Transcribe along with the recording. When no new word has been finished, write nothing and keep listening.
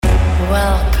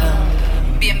Welcome.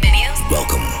 Bienvenidos.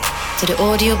 Welcome to the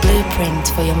audio blueprint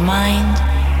for your mind,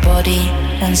 body,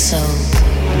 and soul.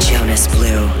 Jonas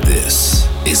Blue. This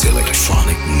is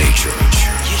Electronic Nature.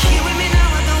 You here with me now?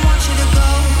 I don't want you to go.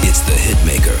 It's the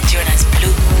hitmaker. Jonas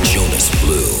Blue. Jonas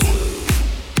Blue.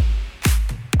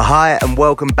 Hi and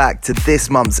welcome back to this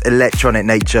month's Electronic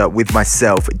Nature with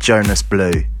myself, Jonas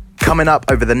Blue. Coming up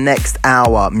over the next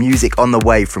hour, music on the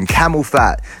way from Camel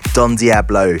Fat, Don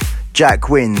Diablo, Jack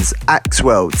Wins,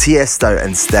 Axwell, Tiesto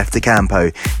and Steph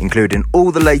DeCampo, including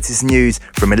all the latest news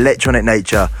from Electronic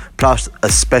Nature, plus a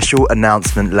special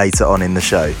announcement later on in the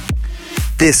show.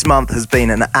 This month has been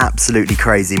an absolutely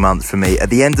crazy month for me. At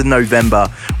the end of November,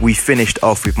 we finished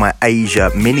off with my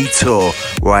Asia mini tour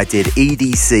where I did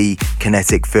EDC,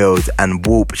 Kinetic Field and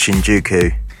Warp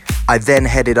Shinjuku. I then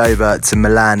headed over to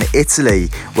Milan, Italy,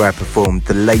 where I performed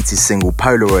the latest single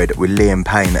Polaroid with Liam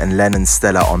Payne and Lennon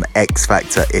Stella on X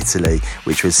Factor Italy,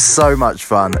 which was so much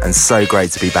fun and so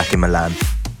great to be back in Milan.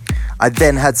 I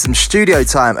then had some studio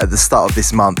time at the start of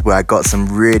this month where I got some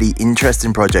really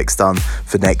interesting projects done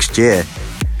for next year.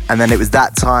 And then it was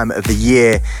that time of the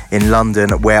year in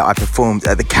London where I performed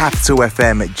at the Capital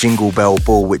FM Jingle Bell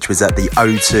Ball, which was at the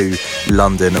O2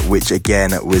 London, which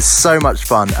again was so much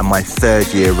fun and my third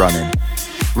year running.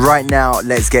 Right now,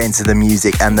 let's get into the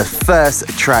music, and the first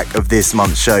track of this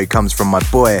month's show comes from my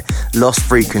boy Lost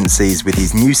Frequencies with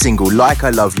his new single Like I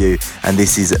Love You, and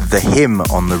this is The Hymn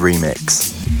on the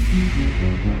remix.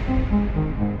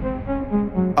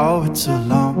 Oh, it's a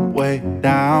long way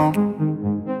down,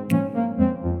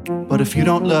 but if you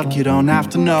don't look, you don't have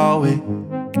to know it.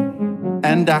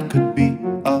 And I could be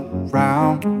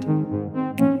around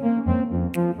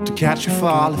to catch you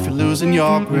fall if you're losing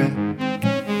your grip.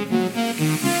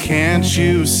 Can't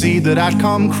you see that I'd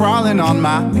come crawling on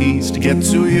my knees to get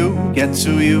to you, get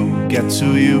to you, get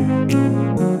to you?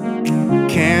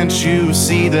 Can't you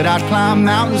see that I'd climb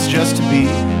mountains just to be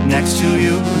next to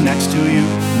you, next to you,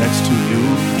 next to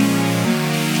you?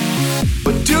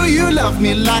 But do you love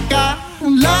me like I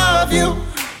love you?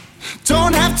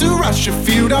 Don't have to rush if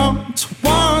you don't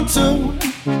want to.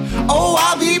 Oh,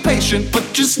 I'll be patient, but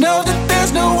just know that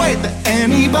there's no way that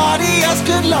anybody else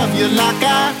could love you like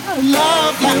I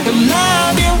love you. Like I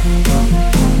love you.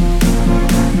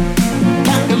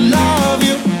 Like I love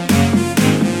you.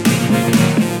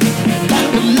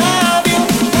 Like I love you.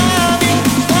 Love you.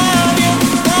 Love you.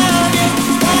 Love you.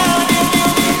 Love you.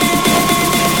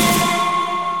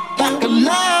 Like I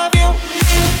love you.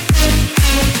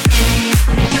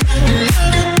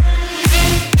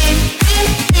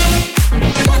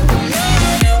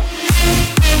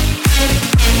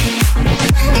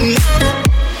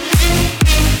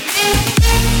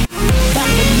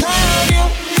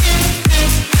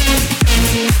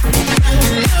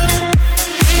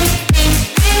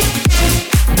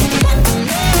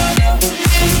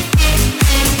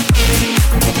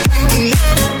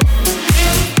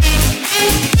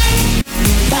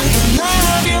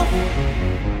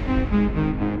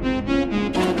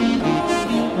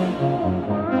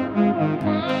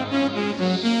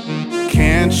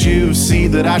 You see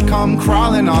that I'd come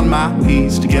crawling on my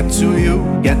knees to get to you,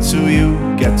 get to you,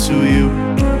 get to you.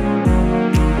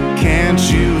 Can't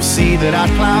you see that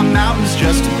I'd climb mountains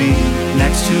just to be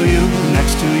next to you,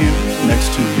 next to you,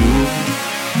 next to you?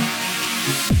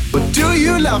 But do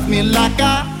you love me like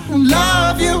I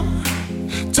love you?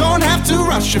 Don't have to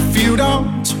rush if you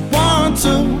don't want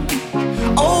to.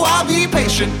 Oh, I'll be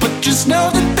patient, but just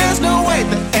know that there's no way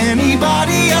that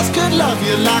anybody else could love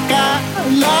you like I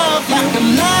love you. Like I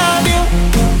love you.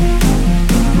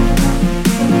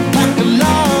 Like I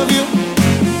love you.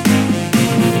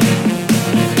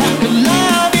 Like I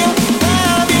love you.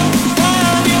 Love you.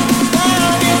 Love you.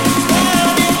 Love you.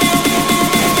 Love you.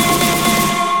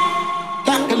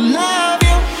 Like I love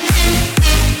you.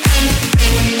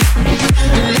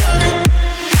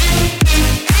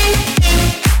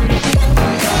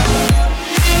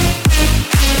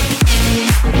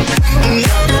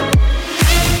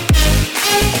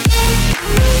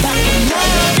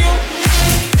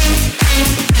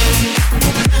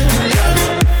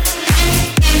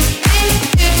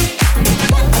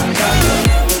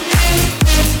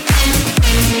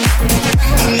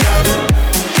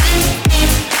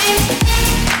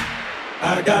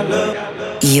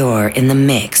 You're in the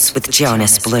mix with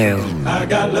Jonas Blue. I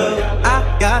got love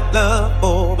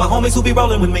for my homies who be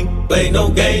rolling with me. Play no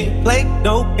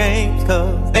games,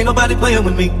 cause ain't nobody playing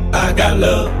with me. I got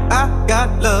love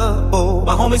for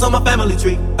my homies on my family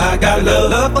tree. I got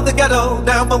love for the ghetto,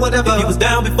 down for whatever. If you was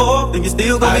down before, then you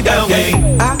still gonna be down.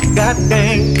 I got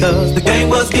game, cause the game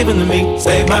was given to me.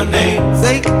 Say my name,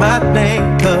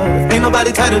 cause ain't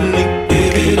nobody tighter than me.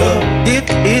 Give it up.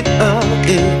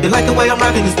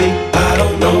 happiness be? I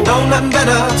don't know. No, nothing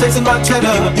better. Chasing my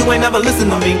cheddar. You ain't never listen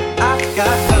to me. I got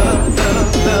love,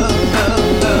 love, love, love,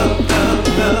 love, love,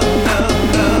 love, love,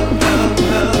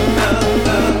 love,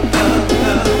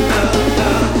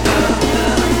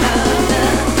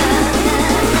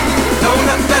 no,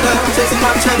 nothing better. Chasing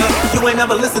my cheddar. You ain't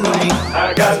never listen to me.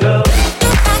 I got love.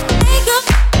 I got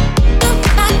love.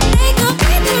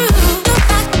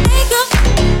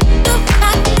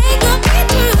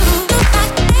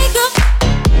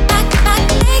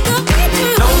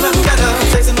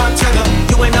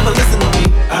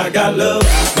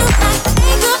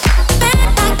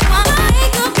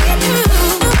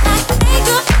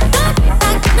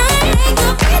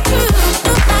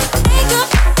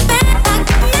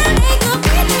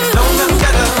 No, nothing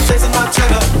better. Chasing my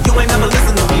cheddar. You ain't never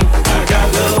listen to me. I got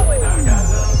love.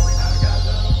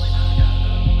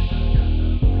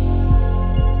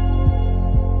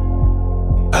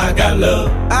 I got love.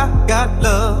 I got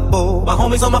love for my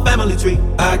homies on my family tree.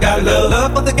 I got love,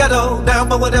 love for the ghetto, down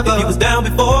for whatever. If you was down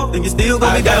before, then you still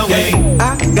gonna be down. Game.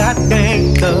 I got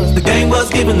game, cause the game was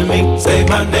given to me. Say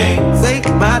my name,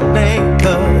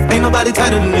 cause ain't nobody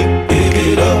tighter than me. Give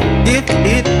it up, if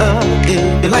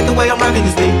you like the way I'm rocking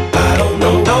this beat. I don't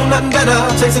know, no, nothing better.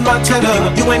 Chasing my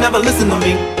cheddar, you ain't never listen to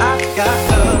me. I got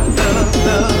love, love,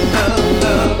 love, love,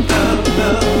 love, love, love,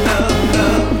 love.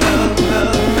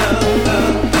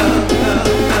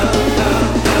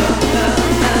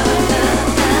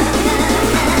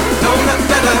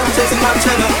 Chasing my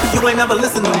cheddar, you ain't never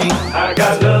listen to me. I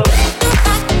got love.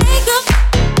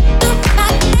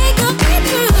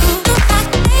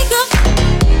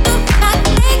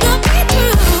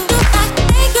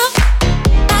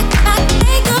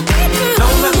 No,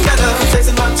 nothing better.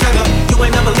 Chasing my cheddar, you ain't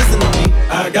never listen to me.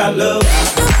 I got love.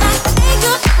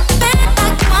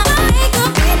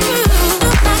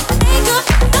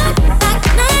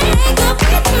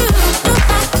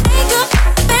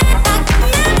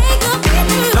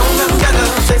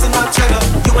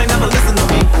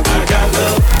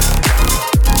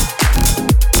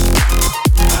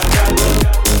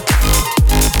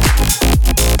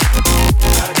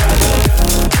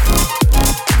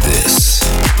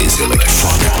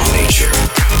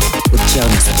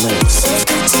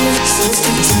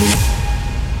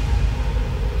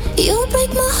 You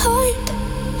break my heart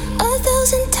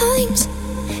 1,000 times.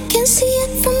 Can see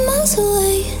it from miles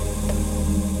away.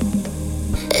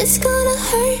 It's gonna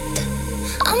hurt,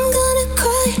 I'm gonna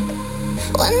cry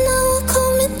when I walk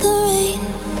home in the rain.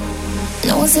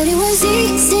 No one said it was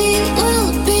easy,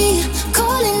 we'll be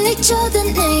calling each other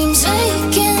names,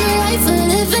 making life a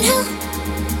living hell.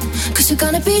 Cause we're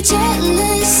gonna be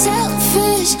jealous,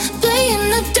 selfish,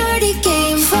 playing a dirty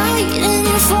game, fighting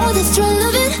for the thrill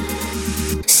of it.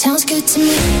 Sounds good to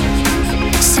me,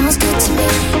 sounds good to me.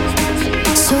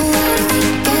 So why do we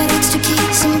get extra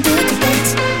keys and bigger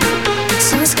beds?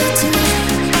 Sounds good to me,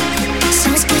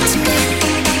 sounds good to me.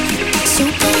 So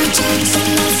blue jeans and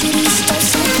no CDs, don't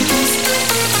sound good.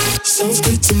 Sounds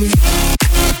good to me.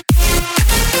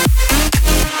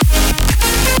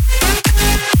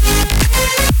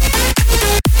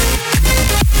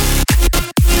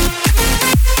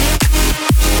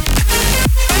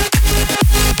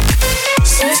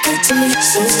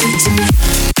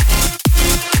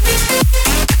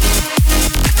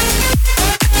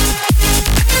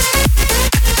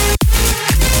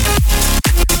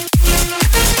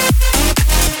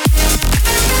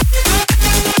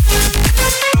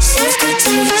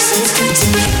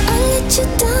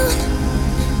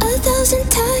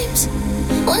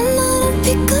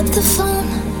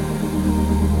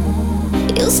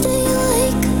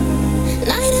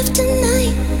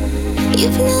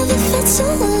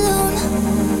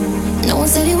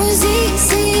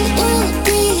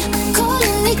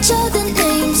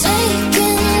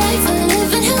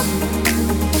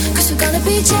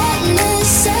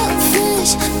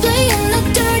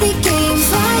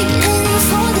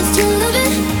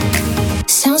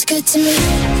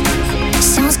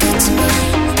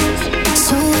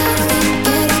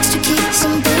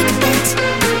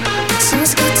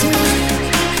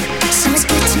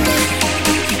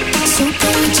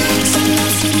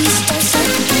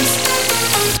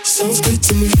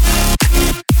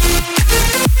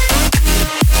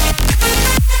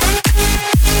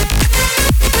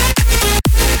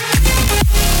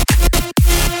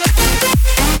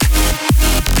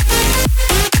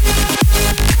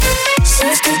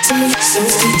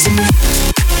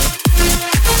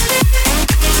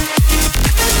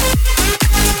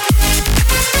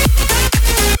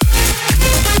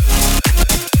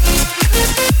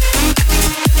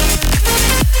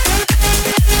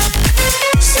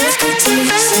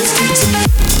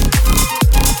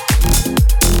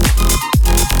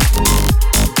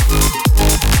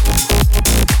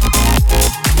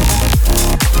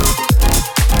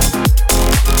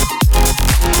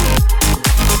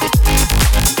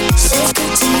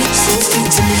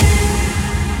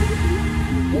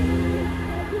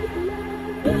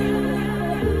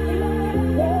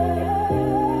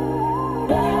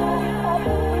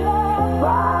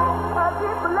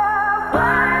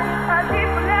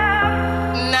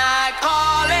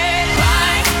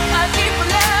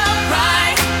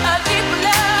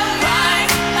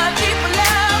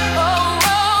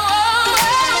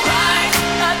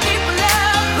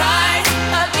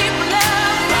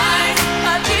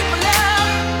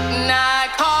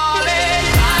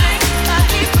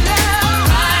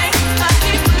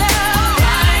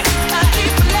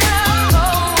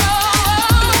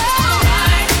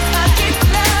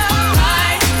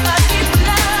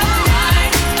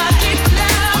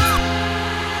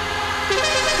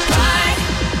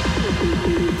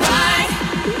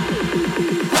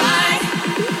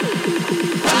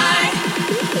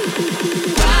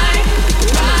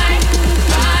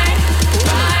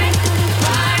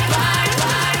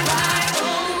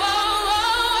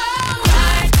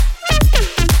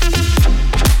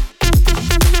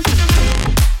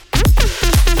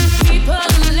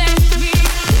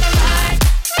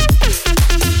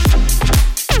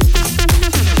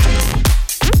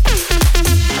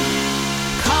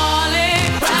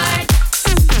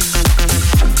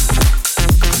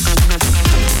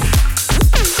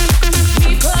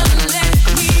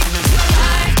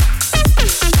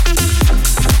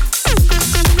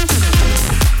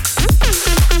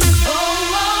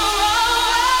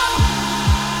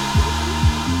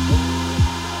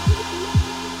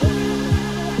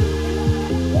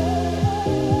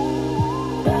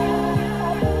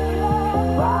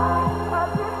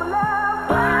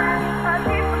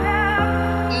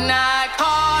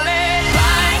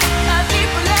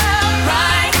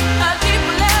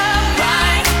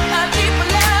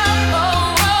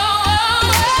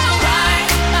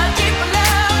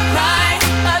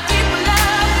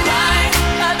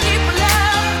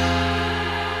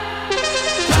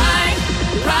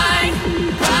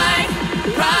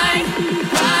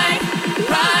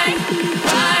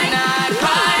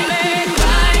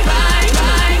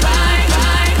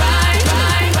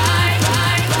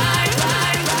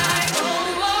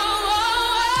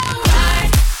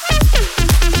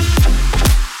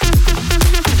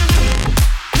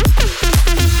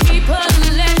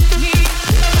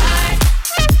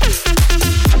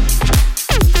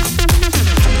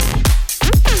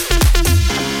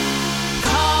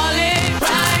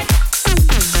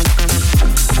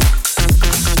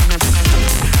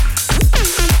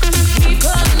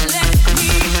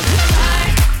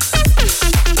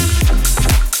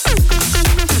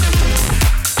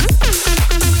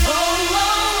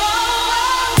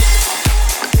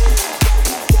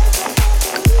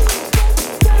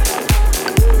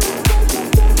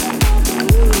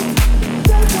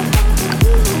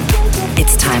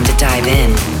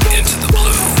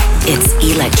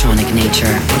 Electronic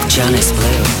Nature with Jonas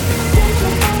Blue.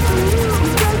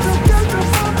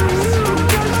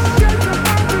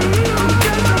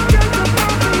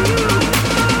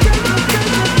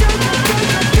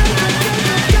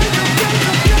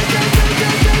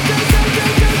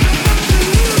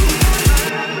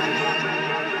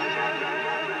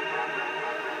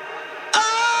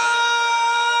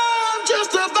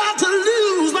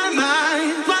 My mind.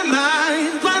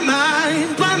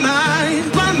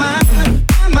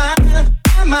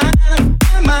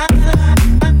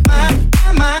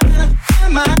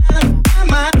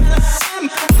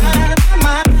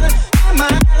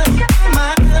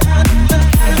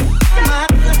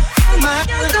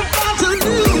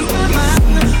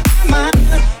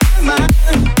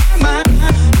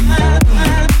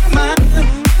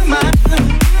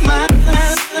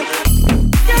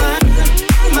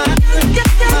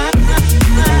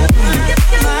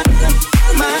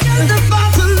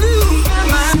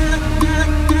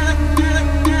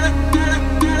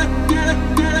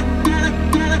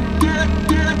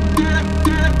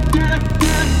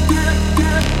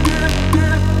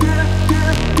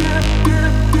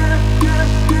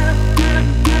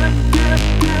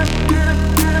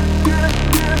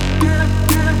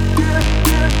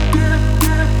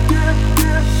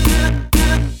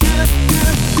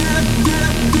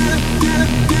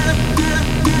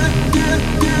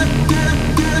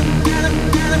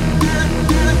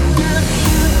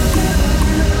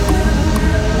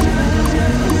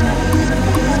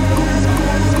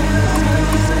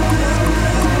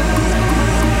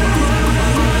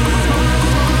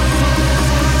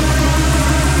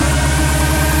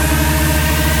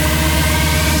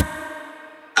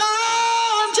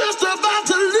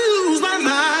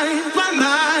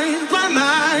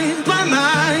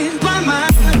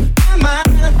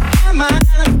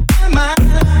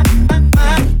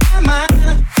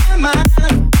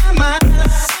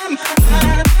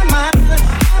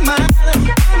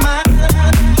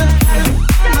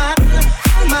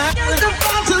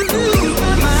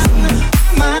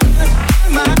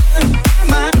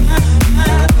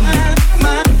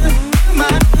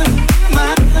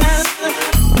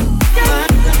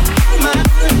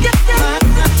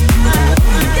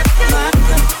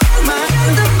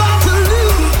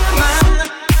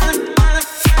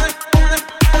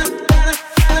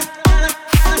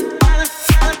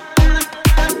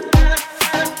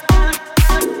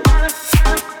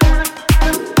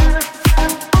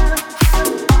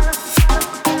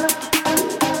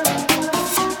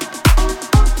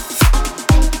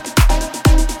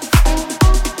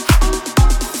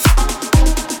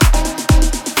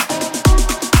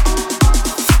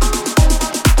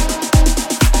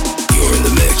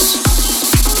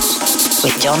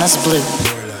 Jonas Blue.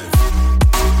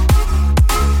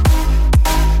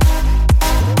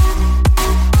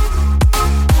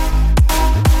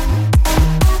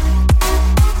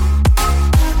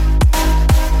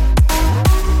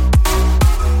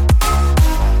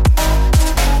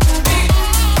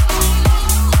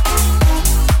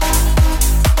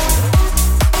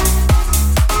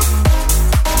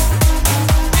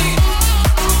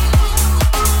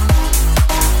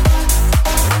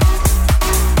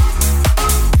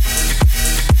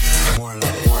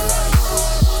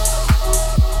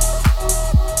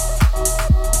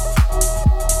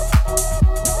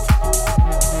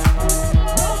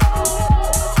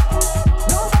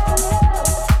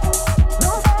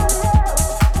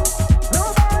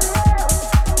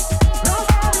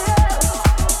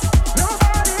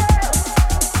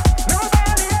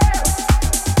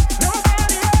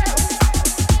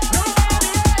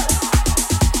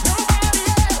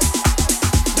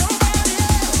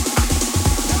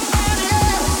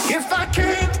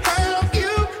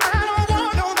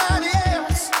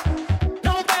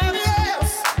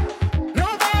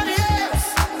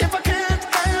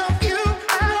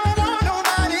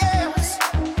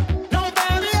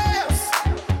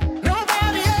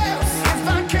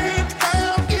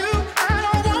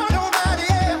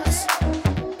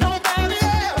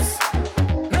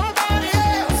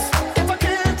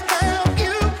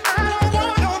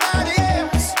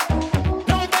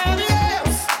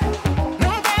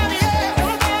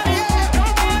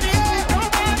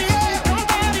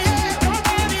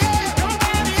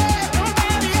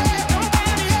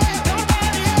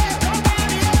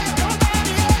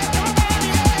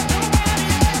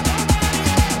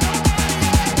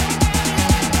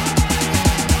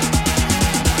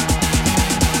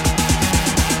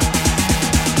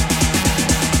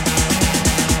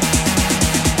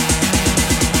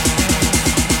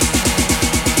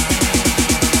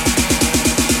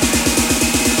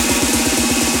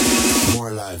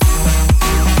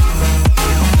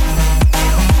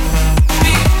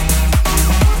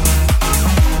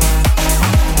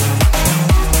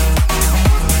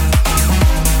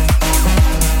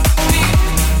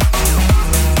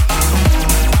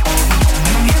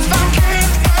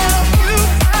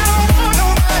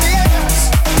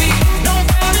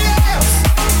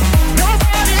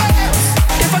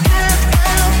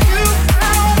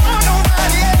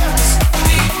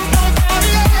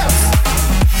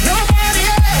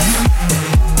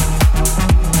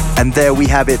 And there we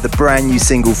have it, the brand new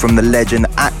single from the legend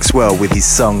Axwell with his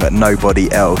song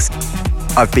Nobody Else.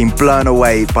 I've been blown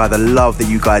away by the love that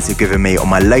you guys have given me on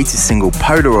my latest single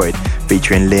Polaroid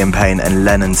featuring Liam Payne and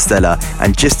Lennon Stella.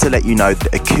 And just to let you know,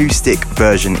 the acoustic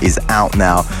version is out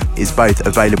now. It's both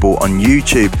available on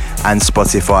YouTube and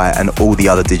Spotify and all the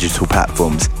other digital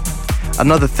platforms.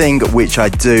 Another thing which I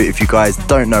do, if you guys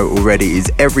don't know already,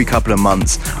 is every couple of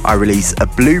months I release a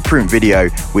blueprint video,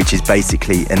 which is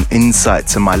basically an insight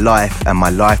to my life and my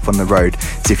life on the road.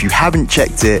 So if you haven't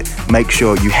checked it, make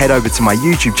sure you head over to my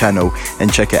YouTube channel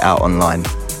and check it out online.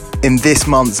 In this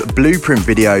month's blueprint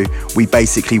video, we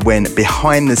basically went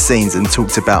behind the scenes and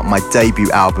talked about my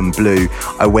debut album Blue.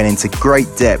 I went into great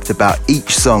depth about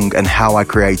each song and how I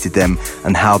created them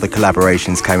and how the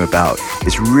collaborations came about.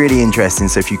 It's really interesting,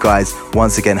 so if you guys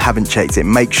once again haven't checked it,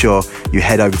 make sure you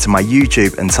head over to my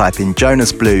YouTube and type in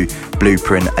Jonas Blue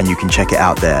Blueprint and you can check it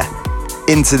out there.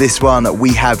 Into this one,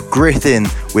 we have Griffin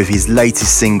with his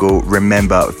latest single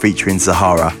Remember featuring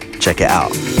Zahara. Check it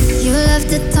out. You love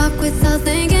to talk without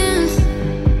thinking,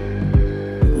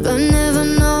 but never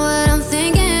know what I'm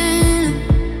thinking.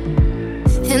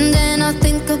 And then I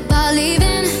think about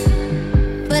leaving,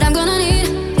 but I'm gonna need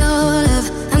your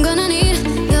love. I'm gonna need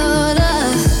your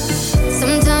love.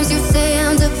 Sometimes you say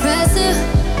I'm depressive,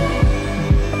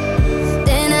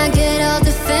 then I get all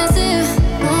defensive.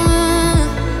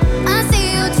 I see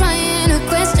you trying to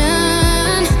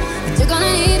question, but you're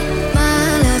gonna need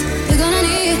my love. You're gonna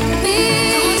need me.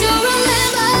 Don't you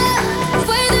remember the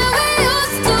way that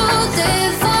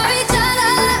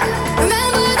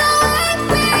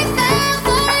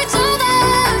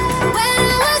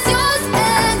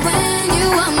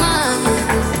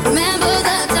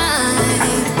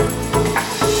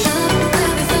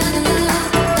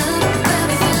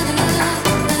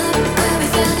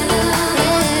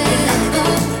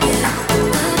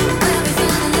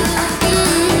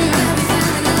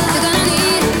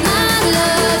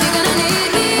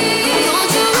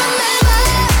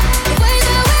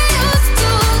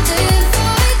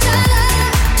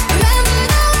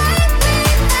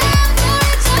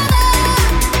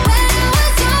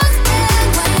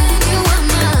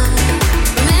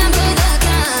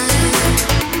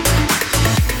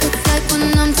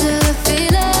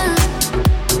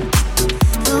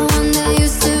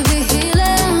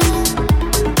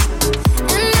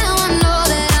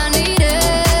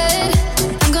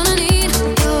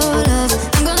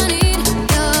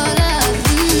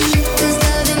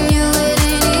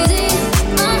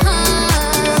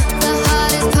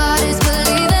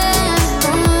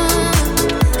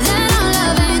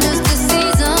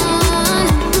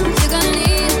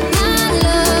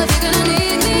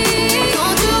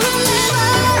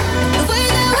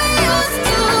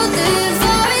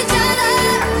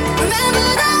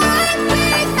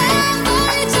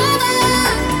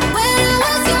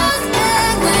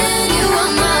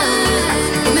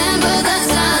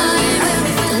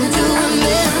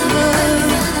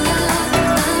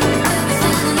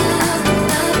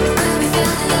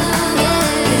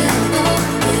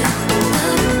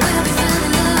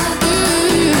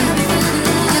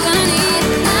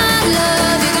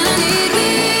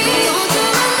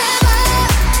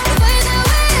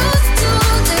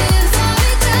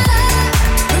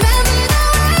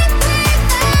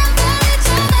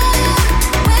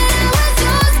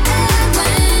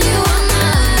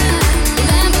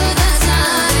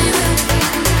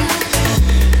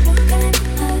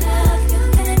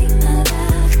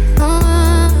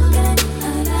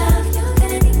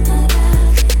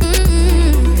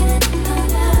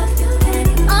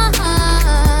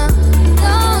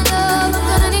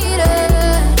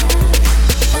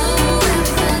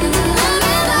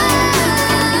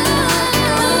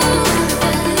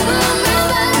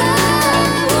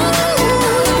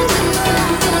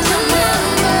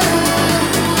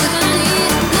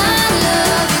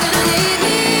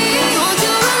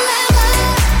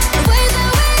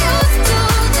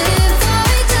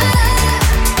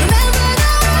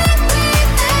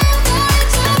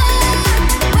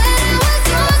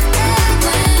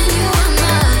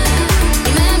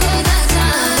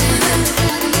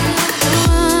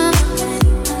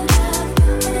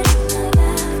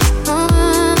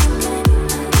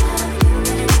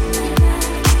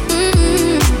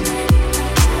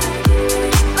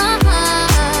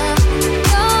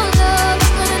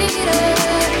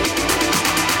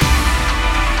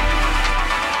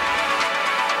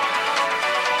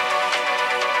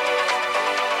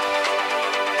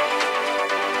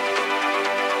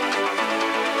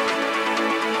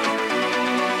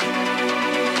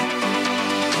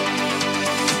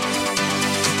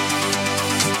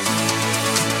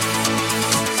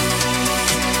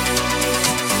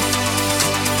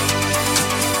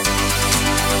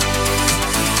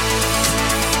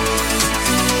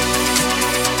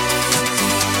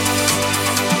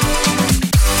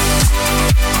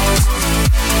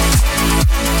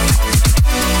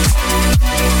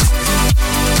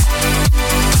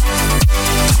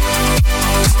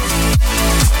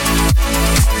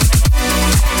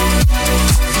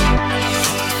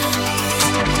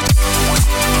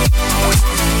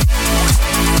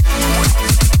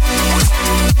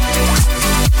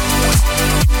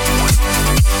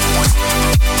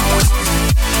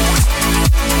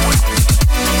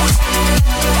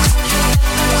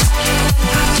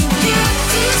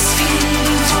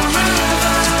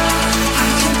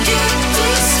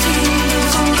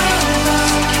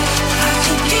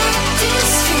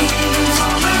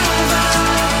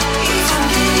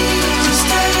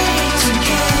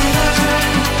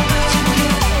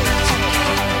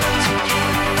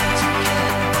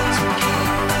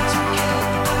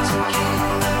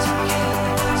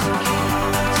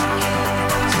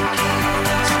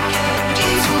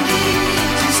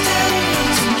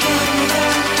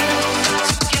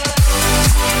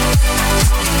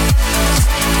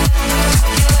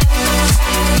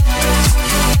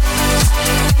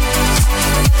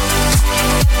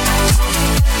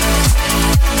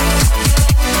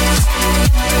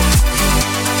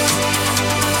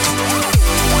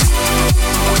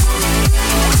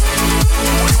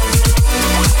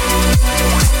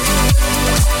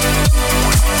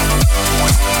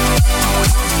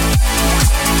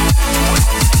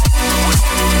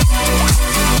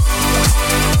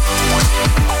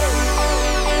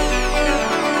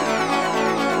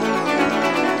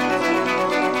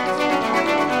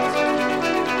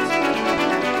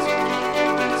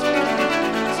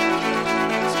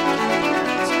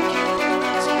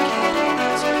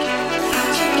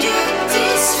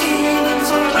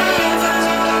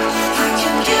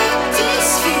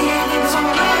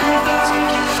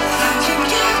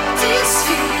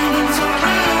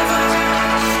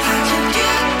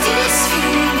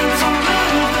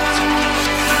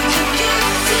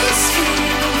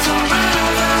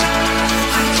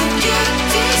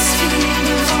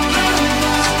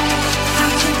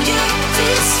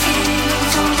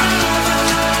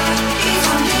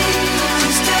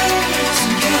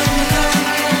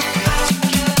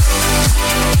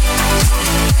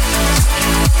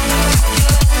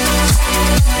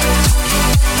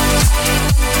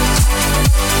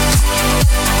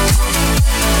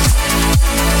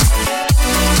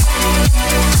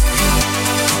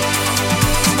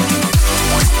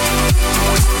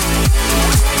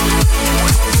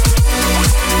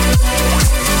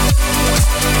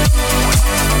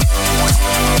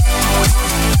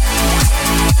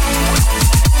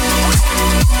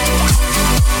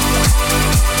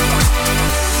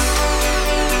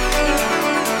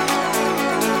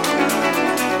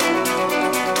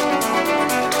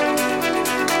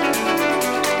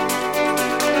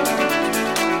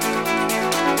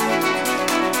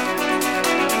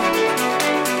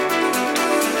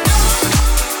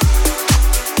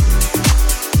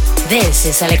This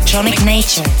is Electronic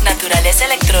Nature. Naturaleza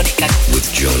electrónica. With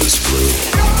Jonas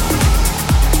Blue.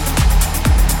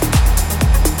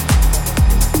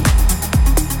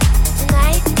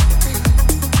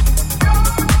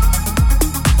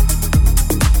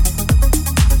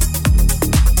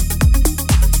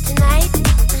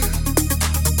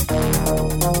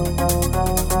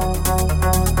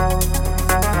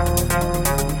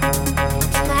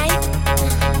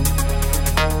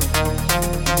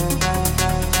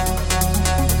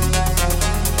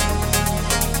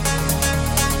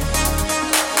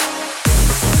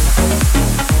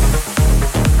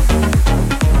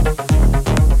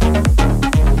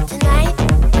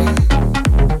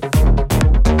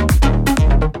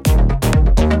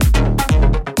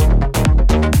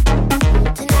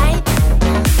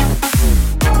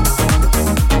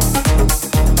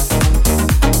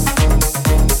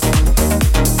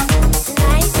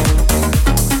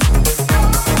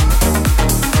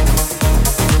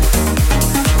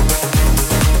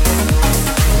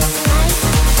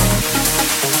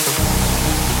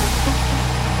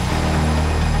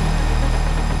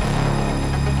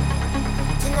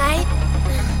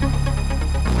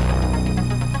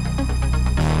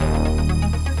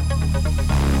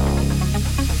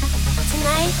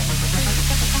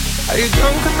 Are you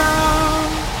drunk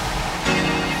enough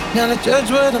now to judge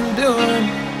what I'm doing?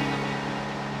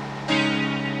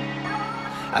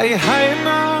 Are you high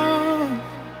enough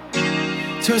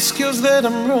to excuse that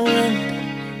I'm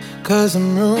ruined? 'Cause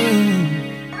I'm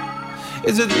ruined.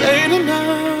 Is it late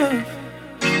enough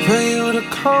for you to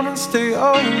come and stay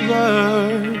over?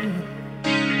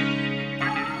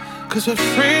 'Cause we're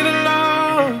free to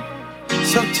love,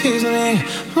 so tease me.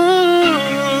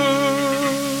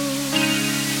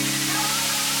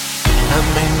 I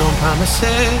made no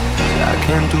promises, I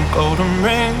can't do golden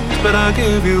rings, but I'll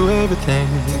give you everything.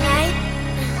 Tonight,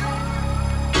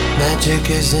 magic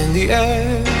is in the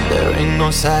air, there ain't no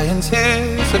science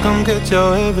here, so come get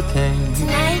your everything.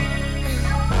 tonight,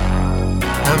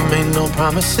 I made no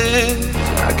promises,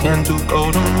 I can't do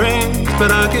golden rings,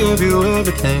 but I'll give you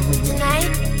everything.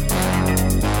 tonight,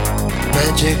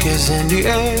 Magic is in the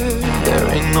air, there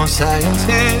ain't no science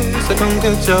here, so come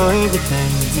get your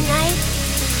everything. tonight.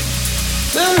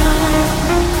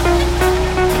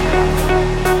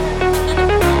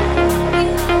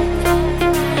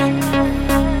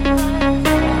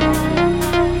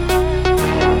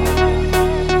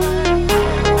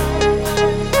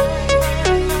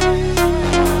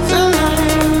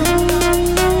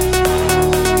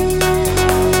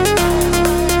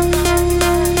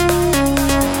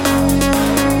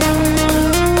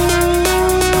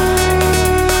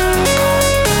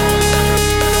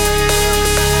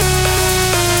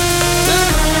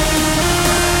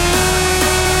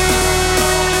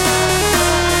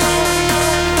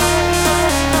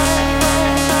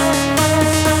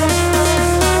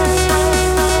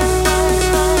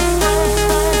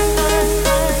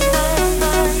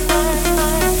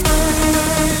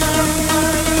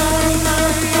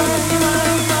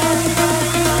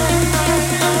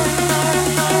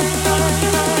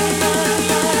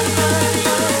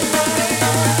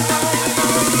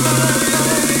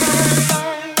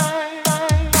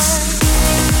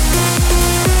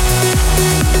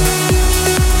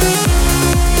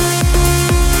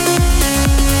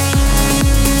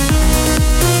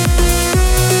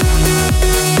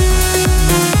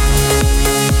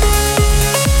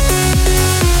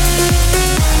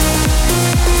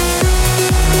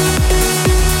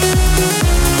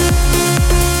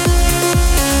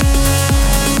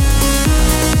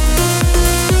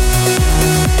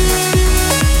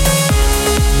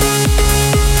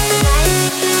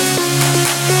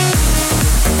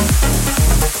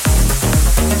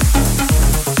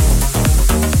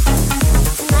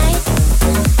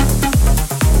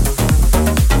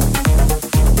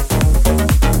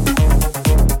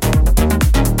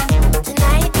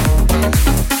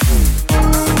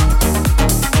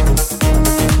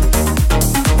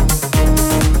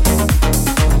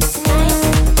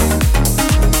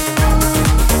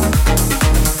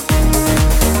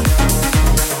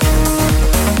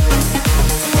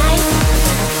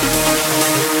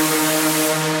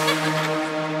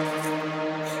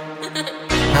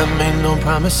 I made no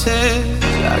promises,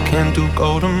 I can't do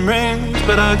golden rings,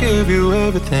 but I'll give you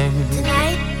everything.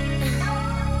 Tonight,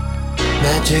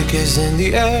 Magic is in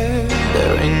the air,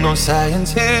 there ain't no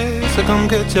science here, so come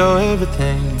get your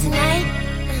everything. tonight,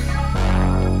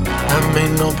 I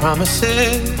made no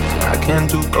promises, I can't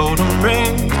do golden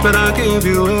rings, but I'll give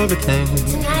you everything.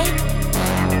 tonight,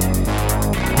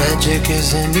 Magic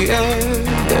is in the air,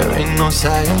 there ain't no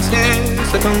science here,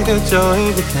 so come get your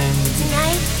everything.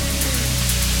 tonight.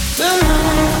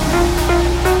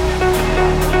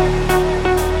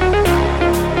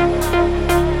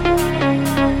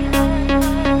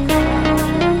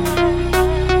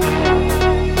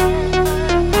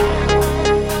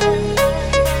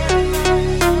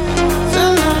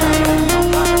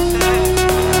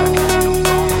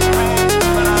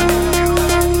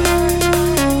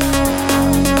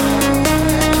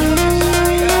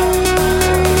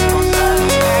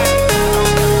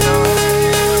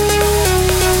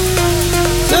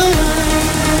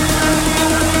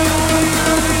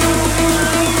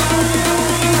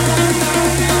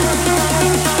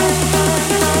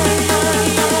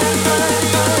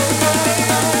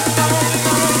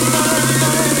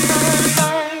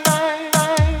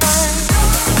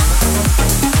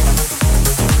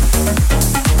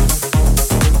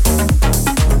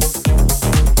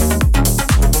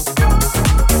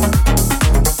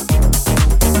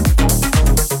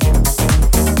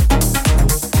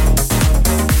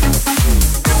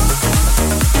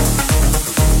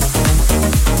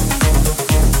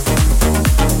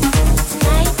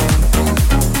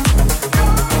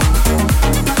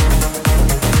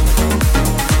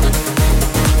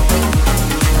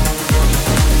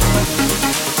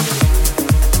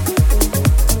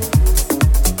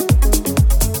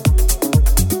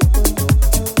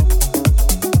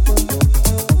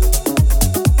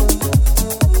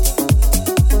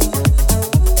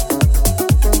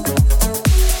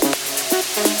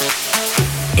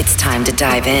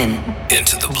 Dive in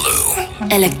into the blue.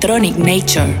 Electronic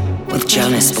Nature with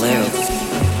Jonas Blue.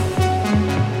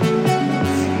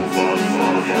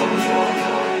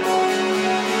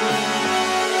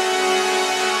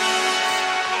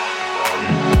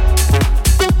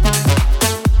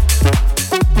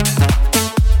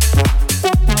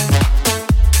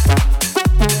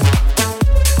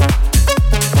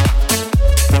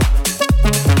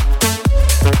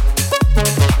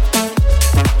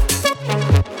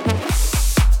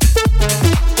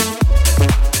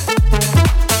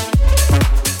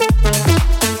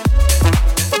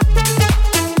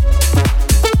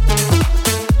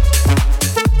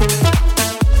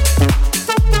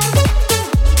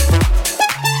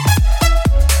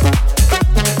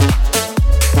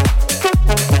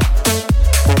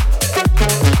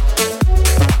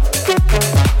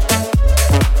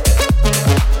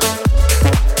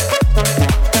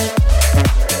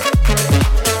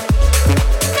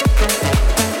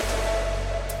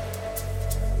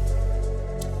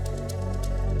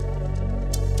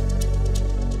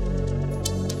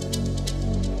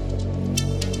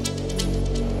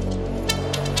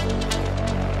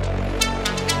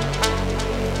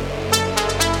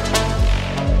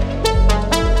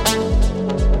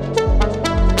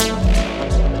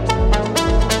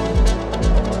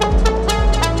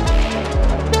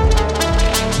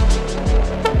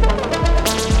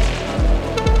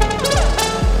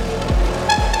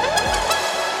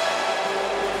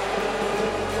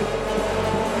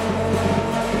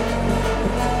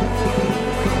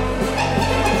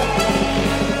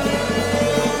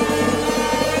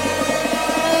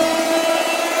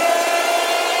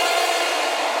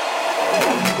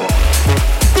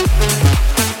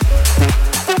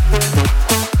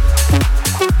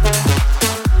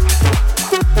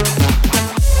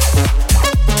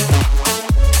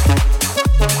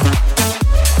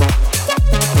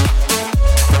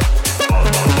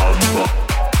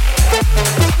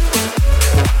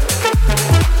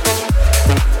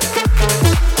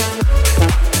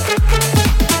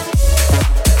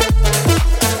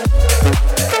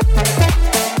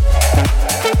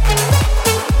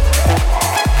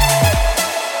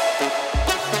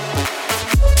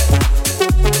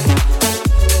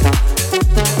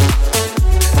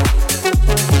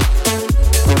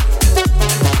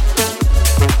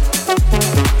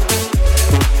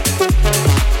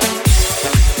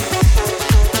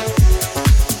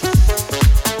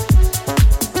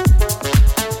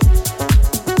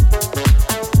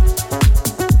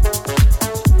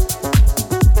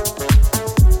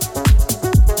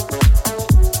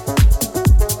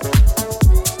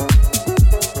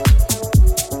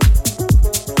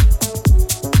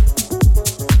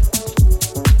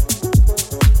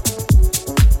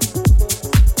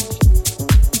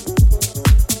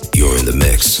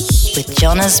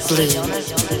 Jonas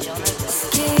Blue.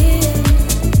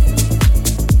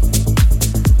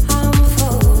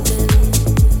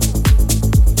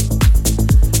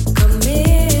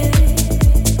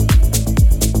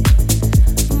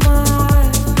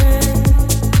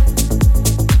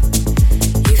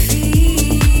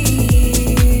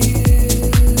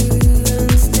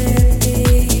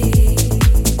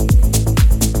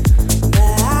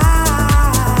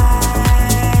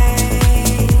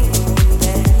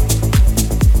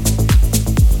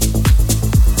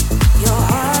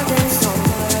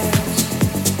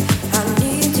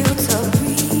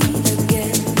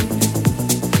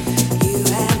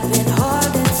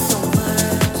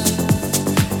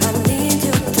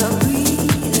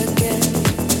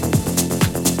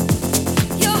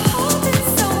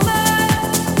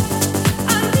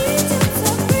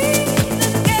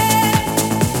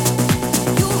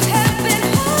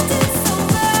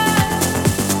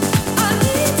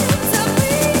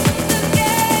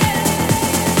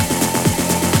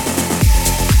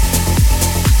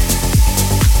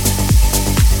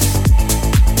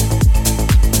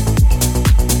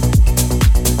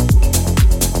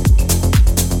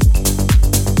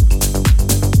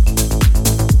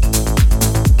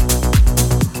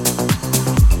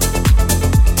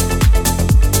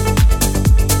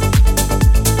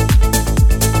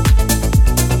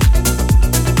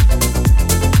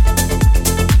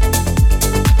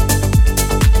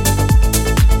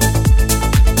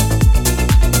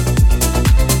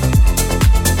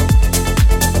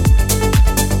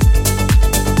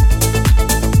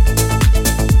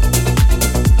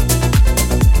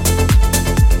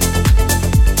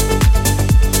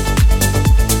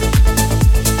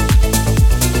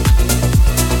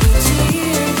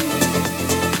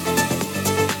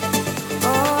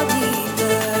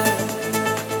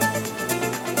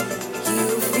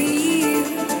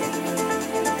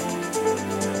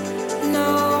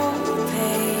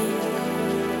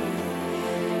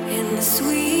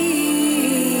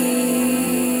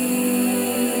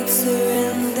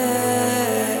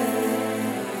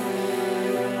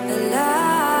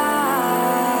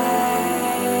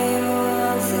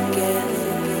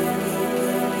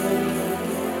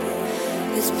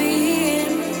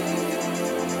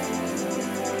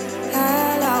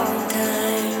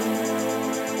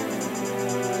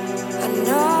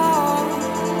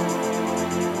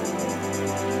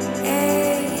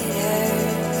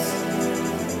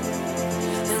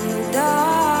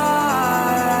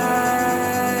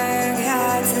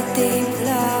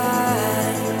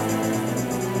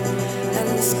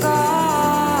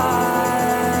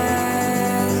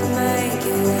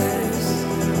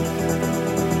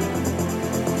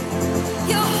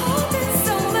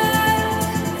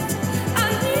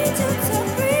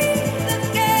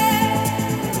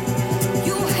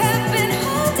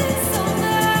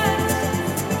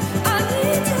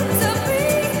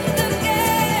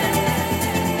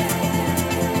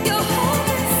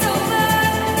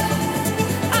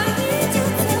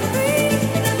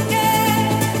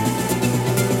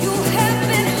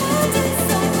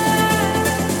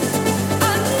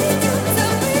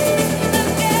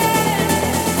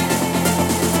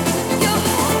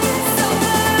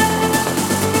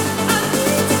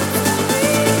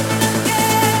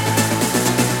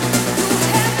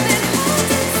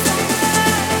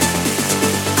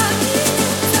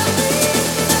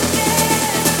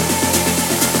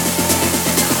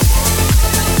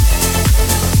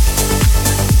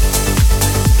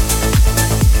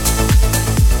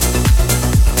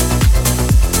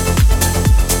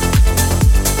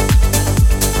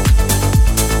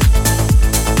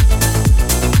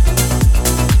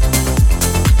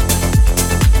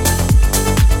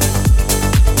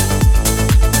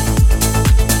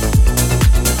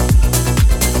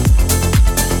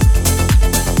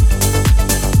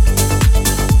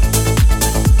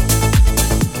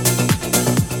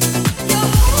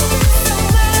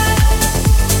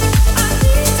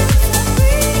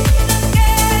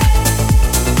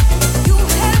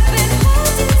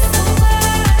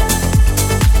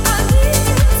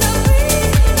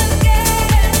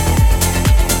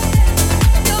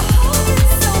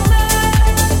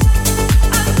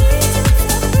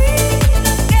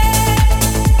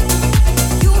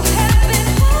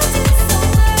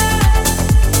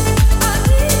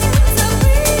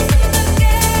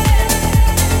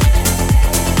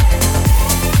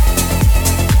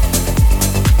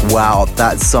 Wow,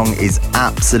 that song is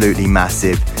absolutely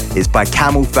massive. It's by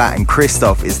Camel Fat and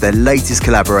Christoph. It's their latest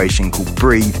collaboration called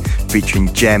Breathe,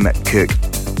 featuring Jem Cook.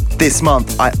 This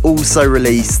month, I also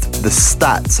released the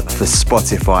stats for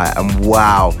Spotify, and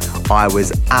wow, I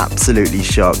was absolutely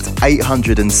shocked.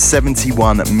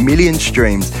 871 million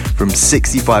streams from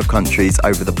 65 countries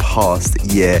over the past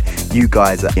year. You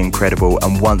guys are incredible,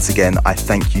 and once again, I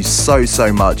thank you so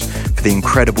much for the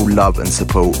incredible love and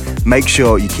support. Make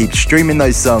sure you keep streaming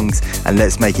those songs, and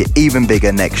let's make it even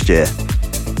bigger next year.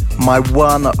 My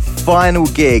one final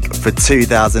gig for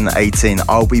 2018,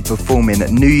 I'll be performing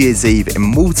New Year's Eve in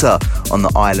Malta on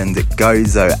the island at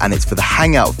Gozo, and it's for the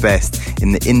Hangout Fest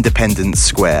in the Independence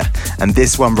Square. And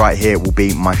this one right here will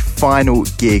be my final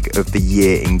gig of the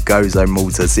year in Gozo,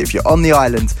 Malta. So if you're on the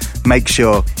island, make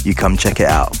sure you come check it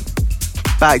out.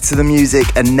 Back to the music,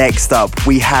 and next up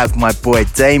we have my boy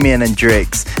Damien and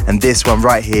Drix, and this one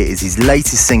right here is his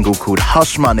latest single called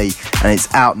Hush Money, and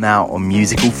it's out now on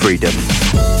Musical Freedom.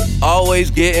 Always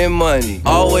getting money,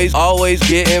 always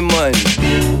getting money,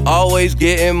 always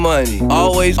getting money,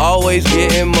 always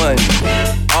getting money,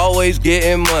 always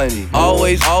getting money,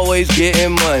 always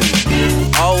getting money,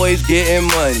 always getting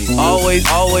money,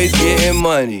 always getting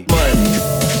money, money,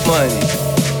 money,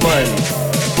 money,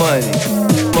 money,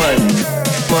 money,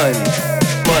 money,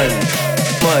 money,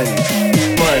 money,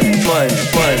 money, money,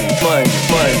 money,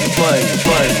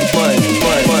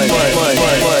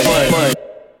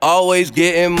 always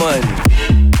getting money.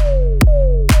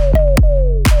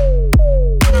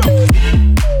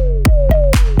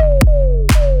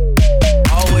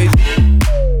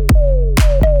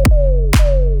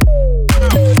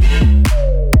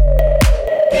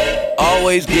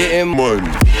 Always getting money.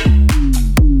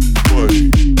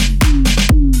 Money.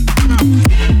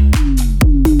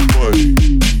 Money.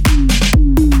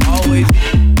 Always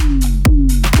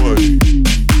money.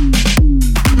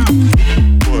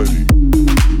 Money.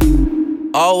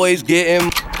 Always getting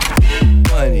money.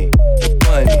 Money.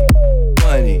 Money.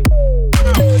 Money.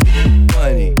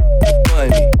 Money.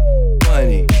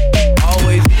 Money.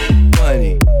 Always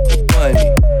money. Money.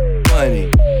 Money.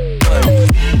 Money.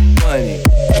 Money.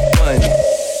 Money.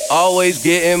 Always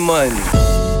getting money.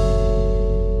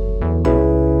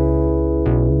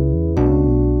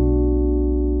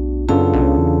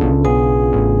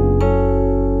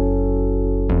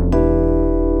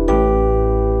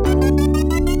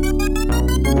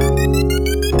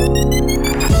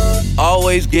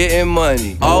 Always getting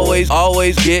money. Always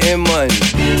getting money.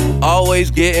 Always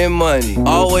getting money.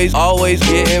 Always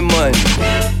getting money.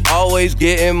 Always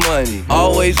getting money.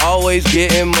 Always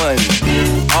getting money.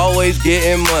 Always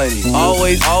getting money.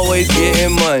 Always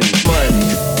getting money.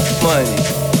 Money. Money.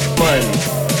 Money.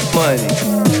 Money.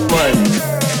 Money.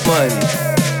 Money.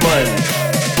 Money.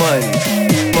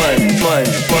 Money.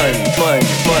 Money. Money.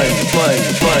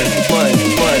 Money. Money.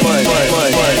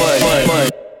 Money.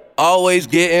 Always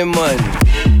getting money.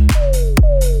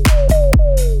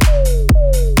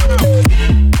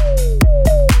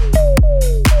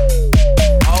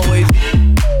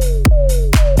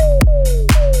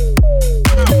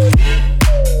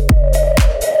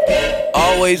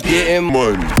 Always getting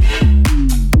money.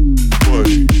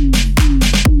 Money.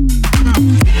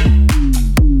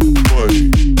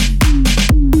 Money.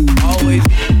 Always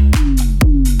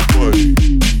money.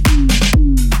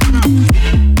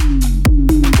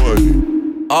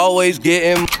 Money. Always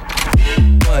getting money.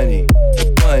 Money.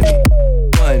 Money.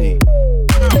 Money.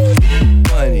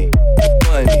 Money.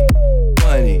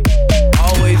 Money.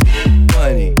 Always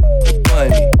money.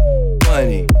 Money.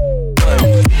 Money.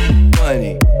 Money.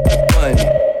 Money. Money.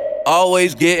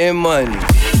 Always getting money.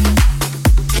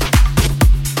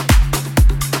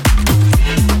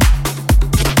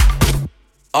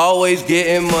 Always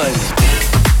getting money.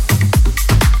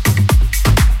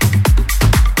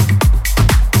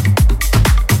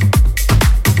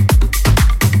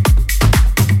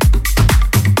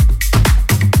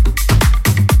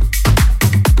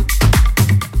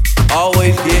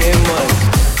 Always getting money.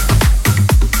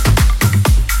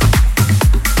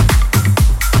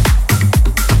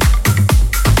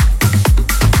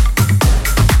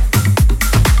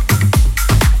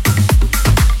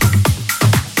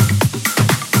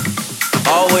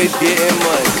 Always getting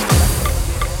money.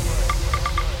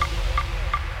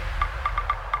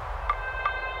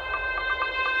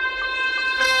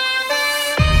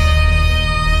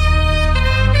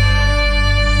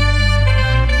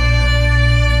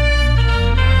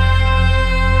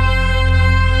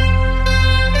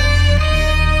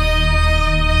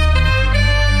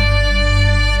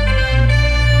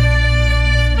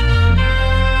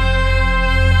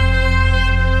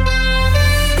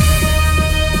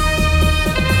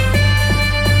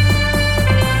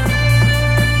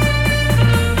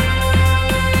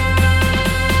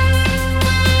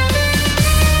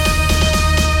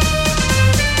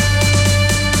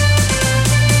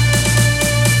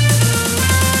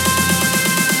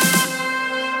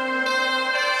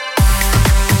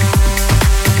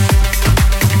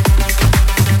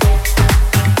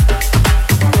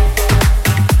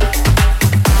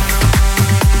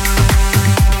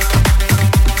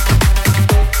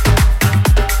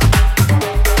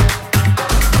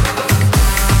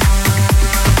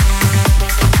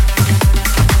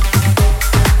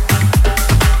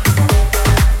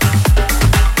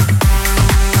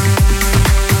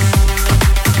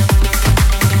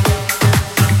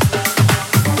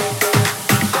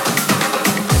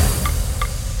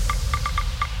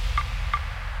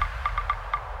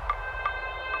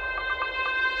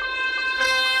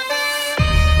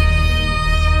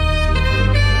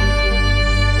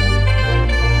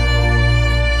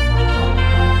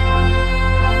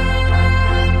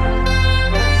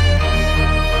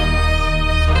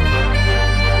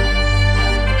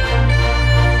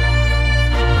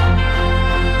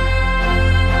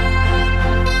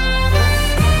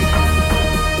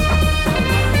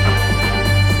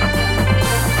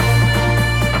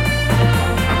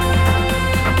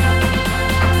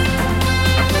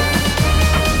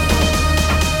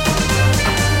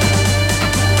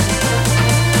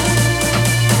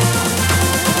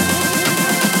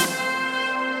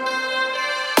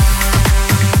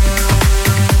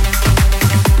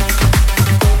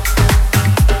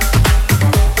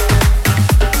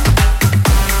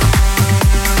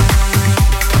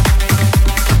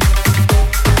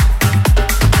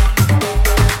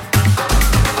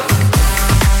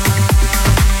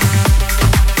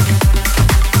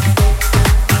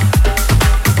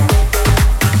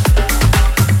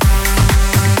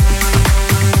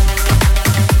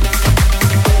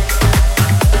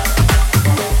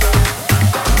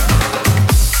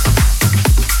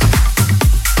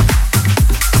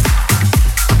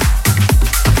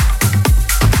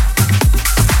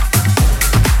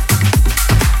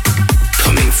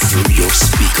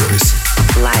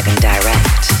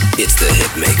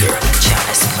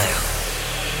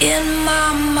 In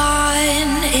my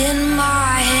mind, in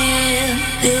my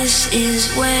head, This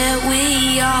is where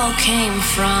we all came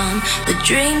from. The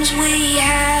dreams we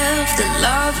have, the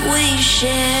love we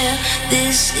share.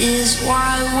 This is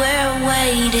why we're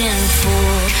waiting for.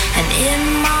 And in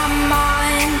my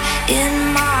mind,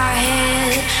 in my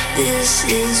head, this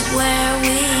is where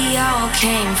we all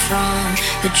came from.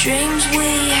 The dreams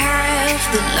we have,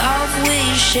 the love we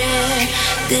share.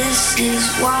 This is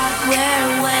what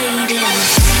we're waiting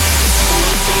for.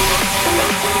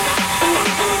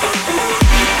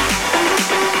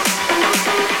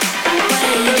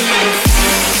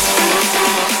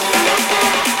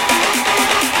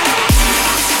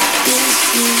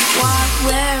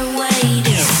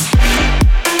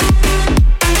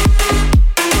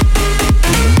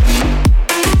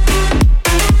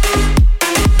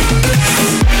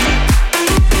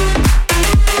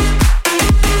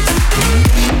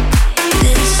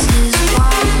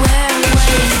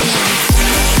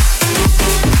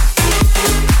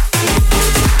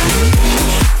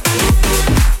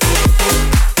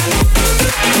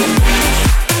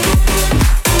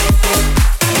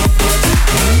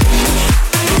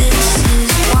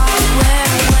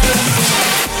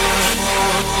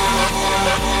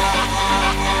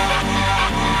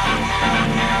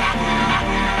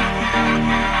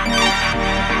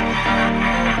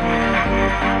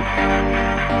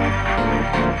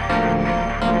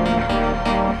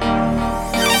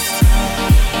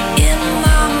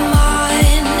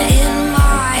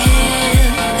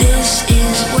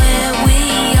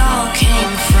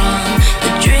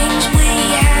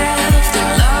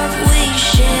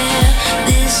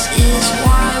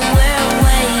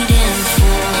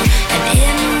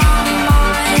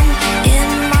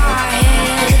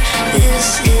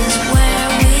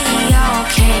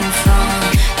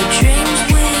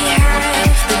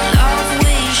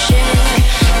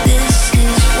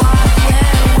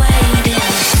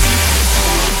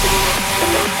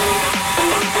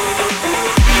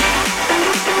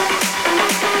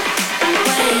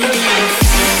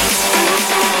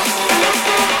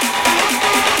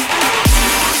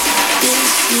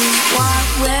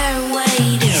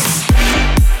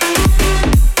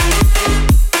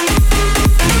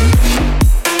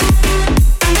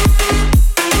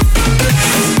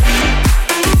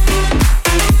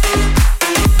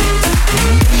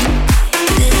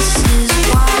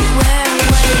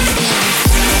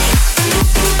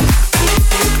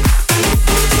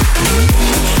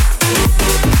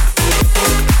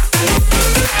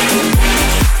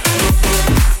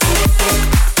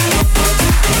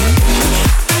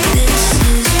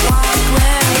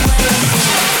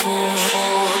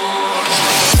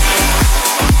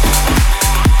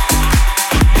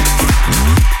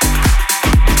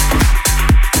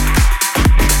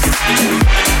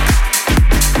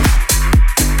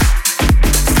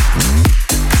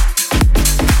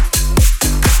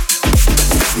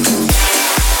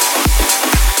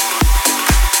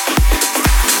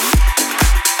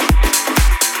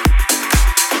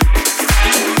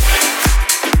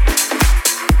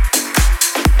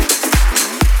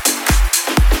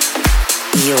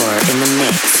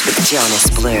 Jonas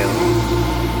Blue.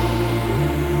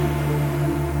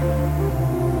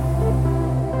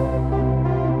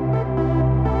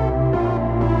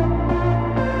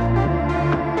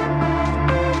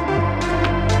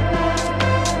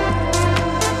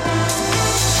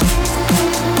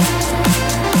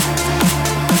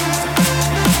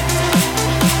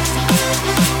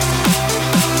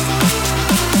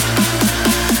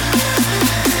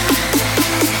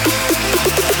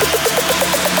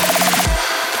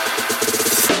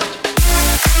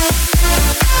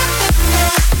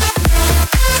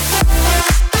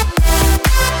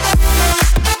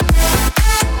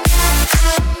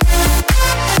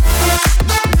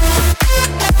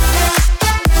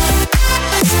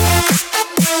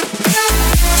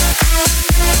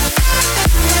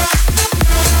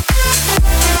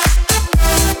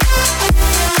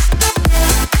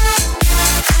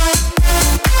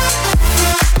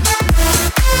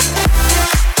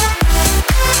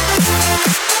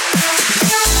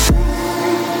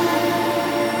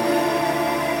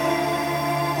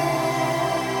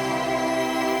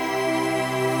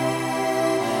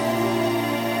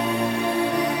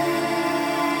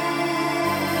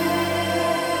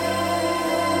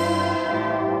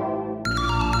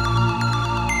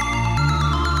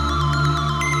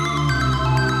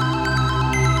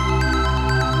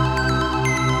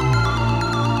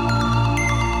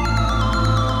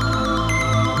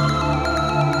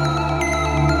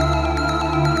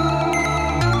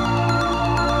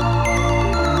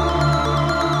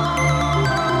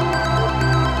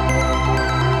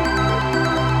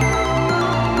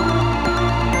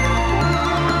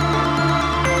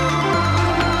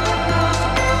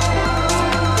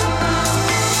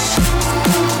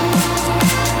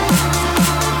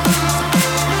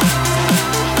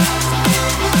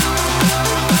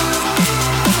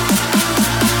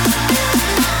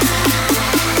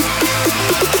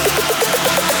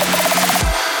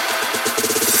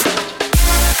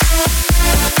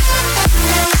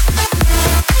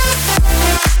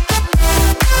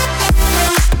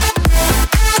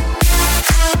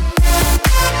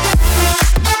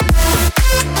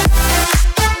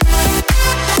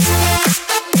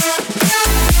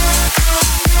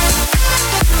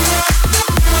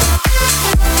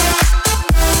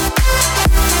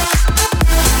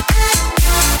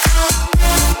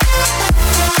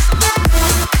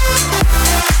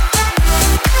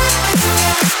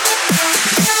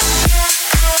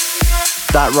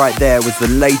 That right there was the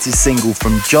latest single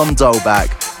from John Dolbach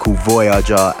called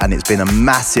Voyager, and it's been a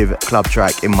massive club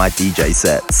track in my DJ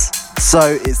sets.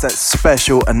 So it's that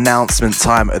special announcement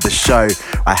time of the show.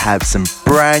 I have some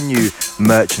brand new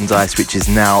merchandise which is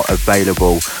now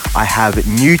available. I have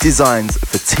new designs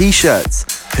for t-shirts,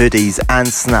 hoodies and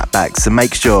snapbacks, so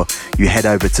make sure you head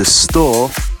over to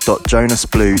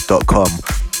store.jonasblue.com.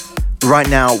 Right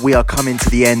now, we are coming to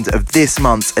the end of this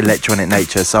month's Electronic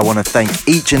Nature, so I want to thank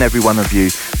each and every one of you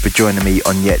for joining me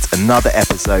on yet another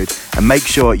episode, and make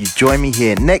sure you join me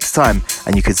here next time,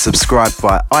 and you can subscribe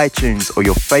via iTunes or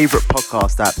your favourite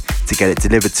podcast app to get it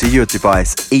delivered to your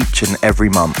device each and every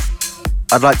month.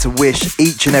 I'd like to wish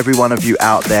each and every one of you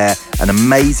out there an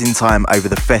amazing time over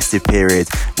the festive period,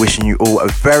 wishing you all a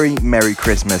very Merry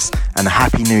Christmas and a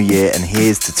Happy New Year, and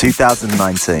here's to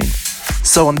 2019.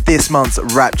 So on this month's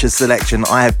Rapture selection,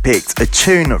 I have picked a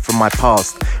tune from my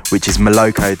past, which is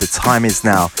Moloko, The Time Is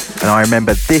Now. And I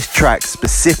remember this track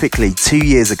specifically 2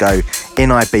 years ago in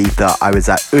Ibiza. I was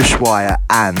at Ushuaia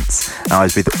Ants, and I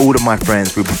was with all of my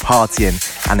friends. We were partying,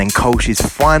 and then Kolsch's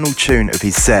final tune of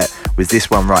his set was this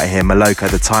one right here, Moloko,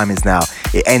 The Time Is Now.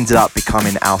 It ended up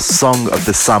becoming our song of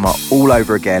the summer all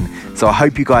over again. So I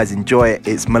hope you guys enjoy it.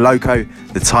 It's Moloko,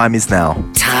 The Time Is Now.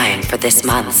 Time for this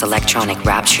month's Electronic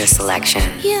Rapture selection.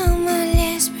 You're my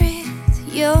last breath,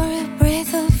 you're a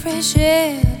breath of fresh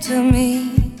air to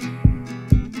me.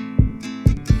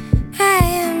 I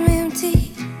am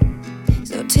empty,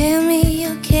 so tell me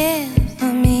you care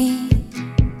for me.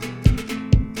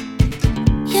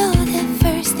 You're the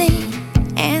first thing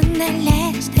and the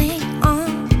last thing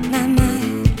on my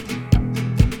mind.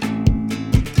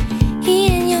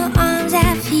 In your arms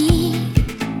I feel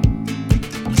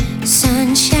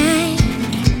sunshine.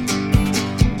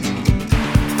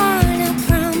 On a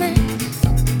promise,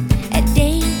 a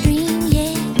daydream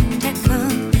yet to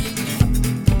come.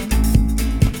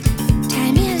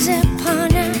 Time is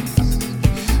upon us,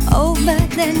 oh but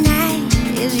the night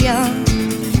is young.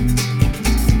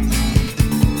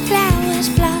 Flowers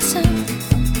blossom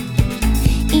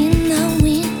in the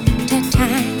winter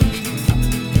time.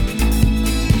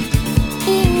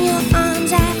 In your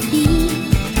arms I feel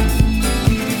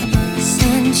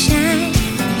sunshine.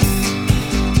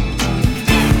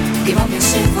 Give up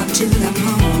yourself unto the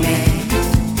moment.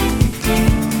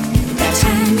 The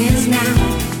time is now.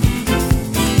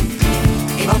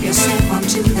 Give up yourself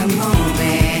unto the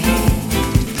moment.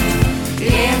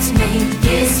 Let's make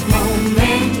this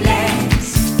moment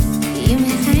last. You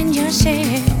may find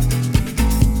yourself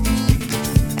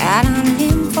out on a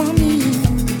limb for me.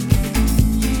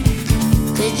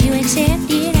 Could you accept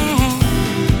it as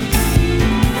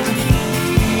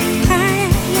part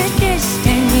of your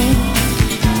destiny?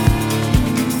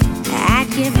 I'd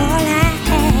give all I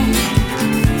have,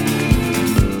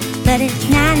 but it's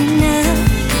not enough,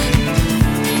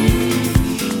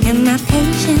 and my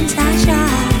patience are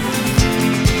short.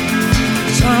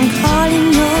 So I'm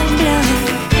calling your bluff.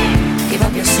 Give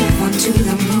up yourself unto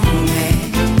the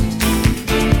moment.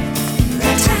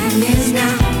 The time is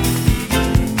now.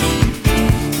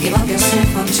 Give up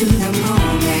yourself unto the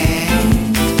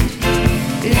moment.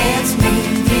 Let's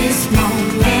make this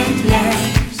moment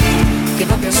last.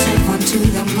 Give up yourself unto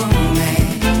the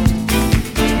moment.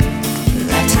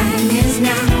 The time is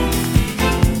now.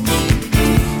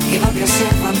 Give up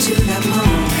yourself unto the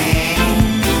moment.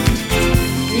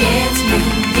 Let's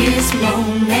make this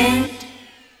moment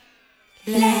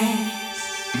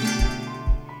last.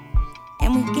 And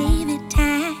we gave it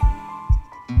time.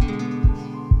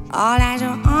 All eyes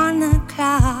are on the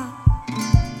clock.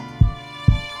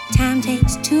 Time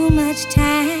takes too much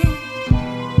time.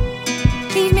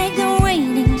 Please make the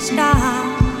waiting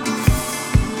stop.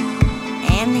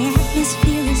 And the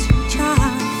atmosphere is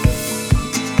charged,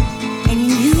 and in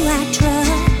you I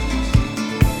trust,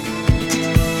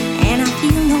 and I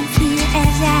feel no fear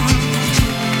as I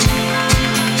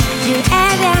do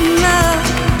as I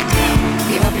must.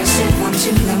 Give up yourself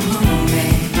unto the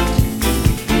moment.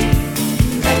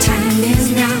 The time is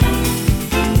now.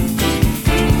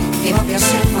 Give up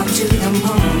yourself unto the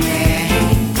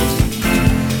moment.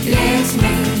 Let's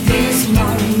make this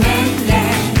moment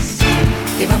last.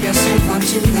 Give up yourself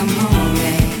unto the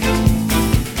moment.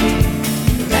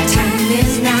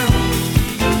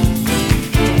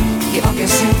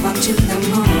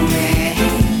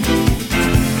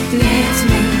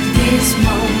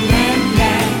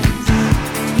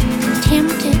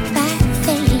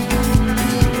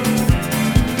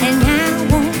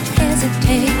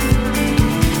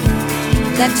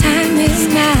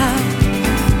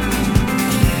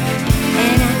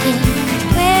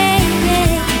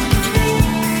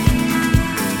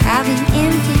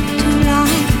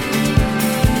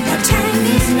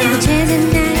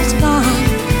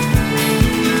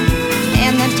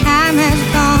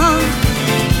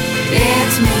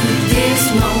 make this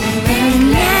moment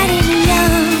let it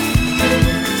young.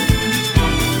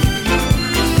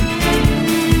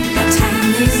 The time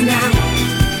is now.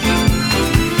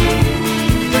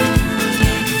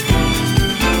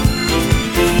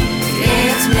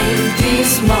 Let's make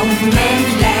this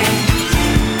moment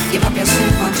last. Give up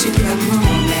yourself onto the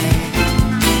moment.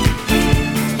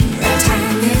 The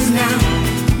time is now.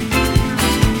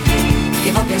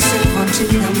 Give up yourself onto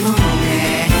the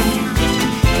moment.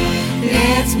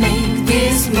 Let's make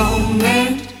this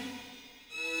moment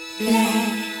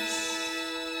last.